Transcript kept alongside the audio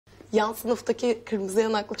Yan sınıftaki kırmızı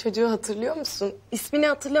yanaklı çocuğu hatırlıyor musun? İsmini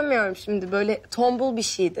hatırlamıyorum şimdi. Böyle tombul bir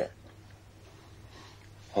şeydi.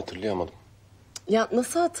 Hatırlayamadım. Ya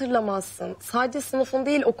nasıl hatırlamazsın? Sadece sınıfın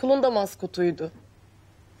değil okulun da maskotuydu.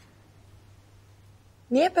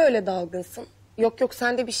 Niye böyle dalgınsın? Yok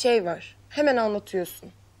sende bir şey var. Hemen anlatıyorsun.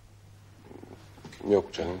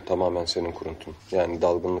 Yok canım, tamamen senin kuruntun. Yani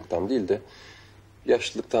dalgınlıktan değil de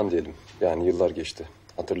yaşlılıktan diyelim. Yani yıllar geçti.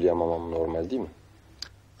 Hatırlayamamam normal değil mi?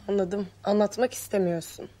 Anladım. Anlatmak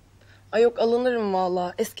istemiyorsun. Ay yok alınırım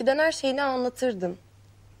vallahi. Eskiden her şeyini anlatırdın.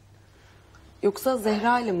 Yoksa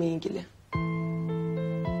Zehra ile mi ilgili?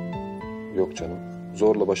 Yok canım.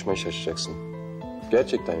 Zorla başıma iş açacaksın.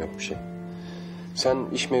 Gerçekten yok bir şey. Sen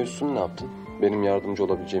iş mevzusunu ne yaptın? Benim yardımcı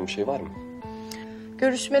olabileceğim bir şey var mı?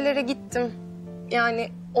 Görüşmelere gittim.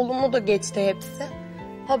 Yani olumlu da geçti hepsi.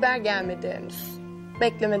 Haber gelmedi henüz.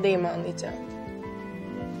 Beklemedeyim anlayacağım.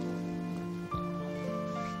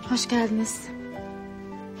 Hoş geldiniz.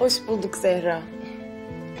 Hoş bulduk Zehra.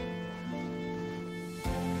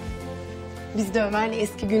 Biz de Ömer'le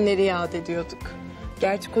eski günleri yad ediyorduk.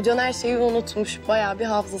 Gerçi kocan her şeyi unutmuş. Bayağı bir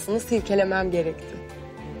hafızasını silkelemem gerekti.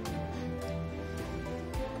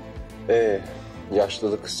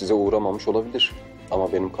 Yaşlılık size uğramamış olabilir.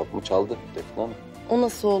 Ama benim kapımı çaldı Defne Hanım. O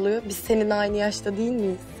nasıl oluyor? Biz senin aynı yaşta değil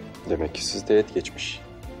miyiz? Demek ki sizde et geçmiş.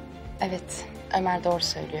 Evet, Ömer doğru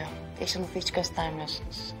söylüyor. Yaşınızı hiç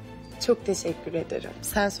göstermiyorsunuz. Çok teşekkür ederim.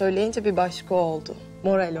 Sen söyleyince bir başka oldu.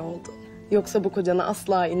 Moral oldu. Yoksa bu kocana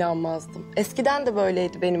asla inanmazdım. Eskiden de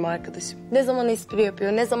böyleydi benim arkadaşım. Ne zaman espri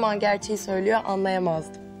yapıyor, ne zaman gerçeği söylüyor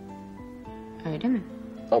anlayamazdım. Öyle mi?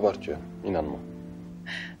 Abartıyor, inanma.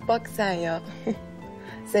 Bak sen ya.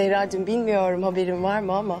 Zehracığım bilmiyorum haberin var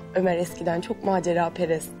mı ama Ömer eskiden çok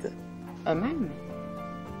maceraperestti. Ömer mi?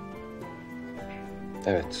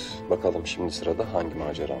 Evet, bakalım şimdi sırada hangi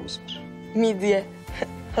maceramız var? Midye.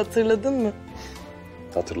 Hatırladın mı?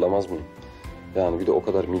 Hatırlamaz mıyım? Yani bir de o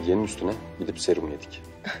kadar midyenin üstüne gidip serum yedik.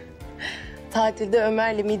 Tatilde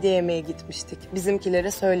Ömer'le midye yemeye gitmiştik.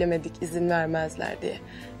 Bizimkilere söylemedik izin vermezler diye.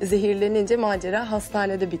 Zehirlenince macera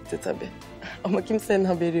hastanede bitti tabii. Ama kimsenin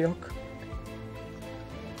haberi yok.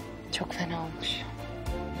 Çok fena olmuş.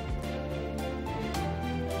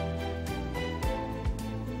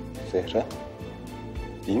 Zehra,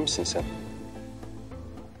 iyi misin sen?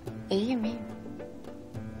 İyiyim.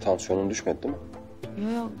 Tansiyonun düşmedi değil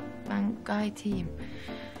mi? Yok, ben gayet iyiyim.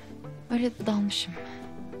 Öyle dalmışım.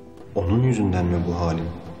 Onun yüzünden mi bu halin?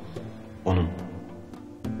 Onun.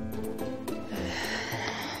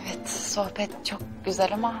 Evet, sohbet çok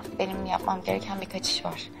güzel ama benim yapmam gereken birkaç iş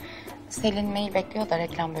var. Selin mail bekliyor da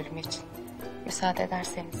reklam bölümü için. Müsaade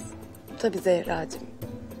ederseniz. Tabii Zehracığım.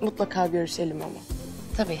 Mutlaka görüşelim ama.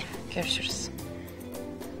 Tabii, görüşürüz.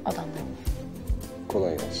 Odamdayım.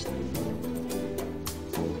 Kolay gelsin.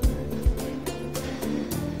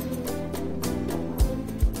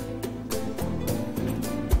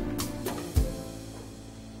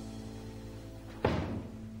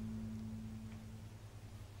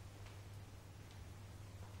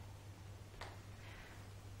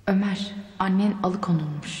 Ömer, annen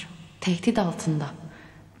alıkonulmuş. Tehdit altında.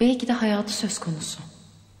 Belki de hayatı söz konusu.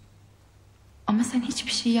 Ama sen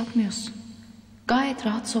hiçbir şey yapmıyorsun. Gayet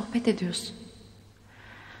rahat sohbet ediyorsun.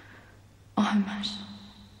 Ah Ömer.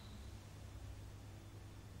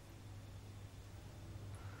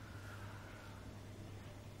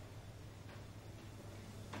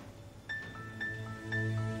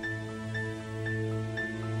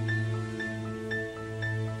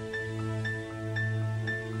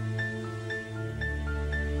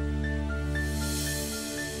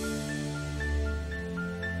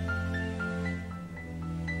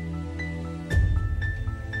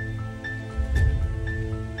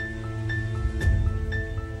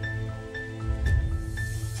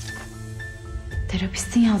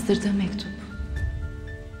 Terapistin yazdırdığı mektup.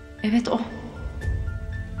 Evet o.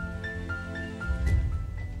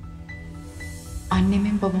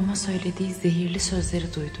 Annemin babama söylediği zehirli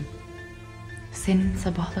sözleri duydum. Senin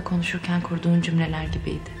sabahla konuşurken kurduğun cümleler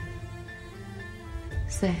gibiydi.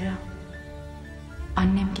 Zehra,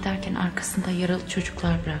 annem giderken arkasında yaralı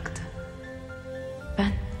çocuklar bıraktı.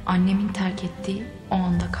 Ben annemin terk ettiği o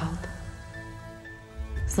anda kaldı.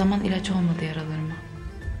 Zaman ilaç olmadı yaralarıma.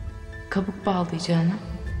 Kabuk bağlayacağına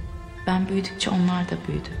ben büyüdükçe onlar da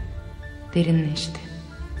büyüdü. Derinleşti.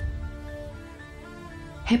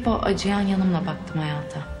 Hep o acıyan yanımla baktım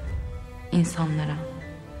hayata. İnsanlara.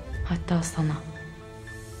 Hatta sana.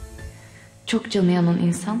 Çok canı yanan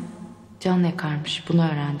insan can yakarmış. Bunu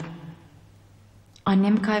öğrendim.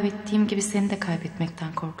 Annemi kaybettiğim gibi seni de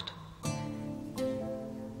kaybetmekten korktum.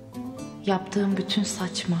 Yaptığım bütün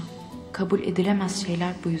saçma, kabul edilemez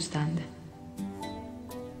şeyler bu yüzdendi.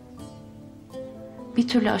 Bir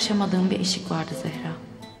türlü aşamadığım bir eşik vardı Zehra.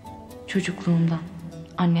 Çocukluğumdan,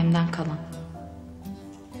 annemden kalan.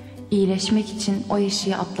 İyileşmek için o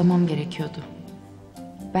eşiği atlamam gerekiyordu.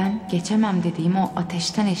 Ben geçemem dediğim o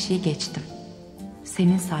ateşten eşiği geçtim.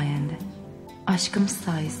 Senin sayende, aşkımız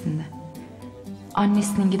sayesinde.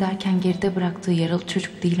 Annesinin giderken geride bıraktığı yaralı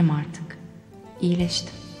çocuk değilim artık.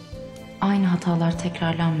 İyileştim. Aynı hatalar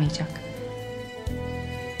tekrarlanmayacak.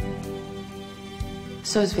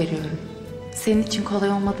 Söz veriyorum. Senin için kolay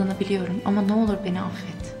olmadığını biliyorum ama ne olur beni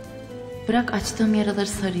affet. Bırak açtığım yaraları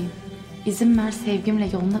sarayım. İzin ver sevgimle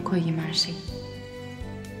yoluna koyayım her şeyi.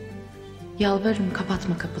 Yalvarırım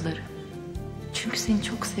kapatma kapıları. Çünkü seni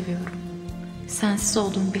çok seviyorum. Sensiz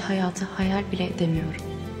olduğum bir hayatı hayal bile edemiyorum.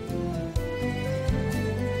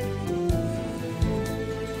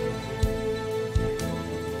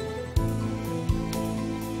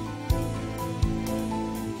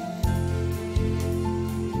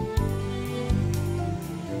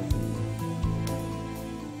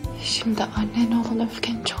 Şimdi annene olan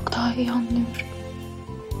öfkeni çok daha iyi anlıyorum.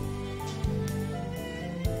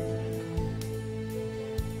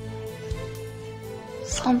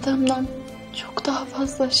 Sandığımdan çok daha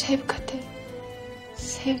fazla şefkate,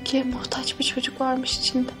 sevgiye muhtaç bir çocuk varmış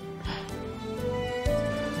içinde.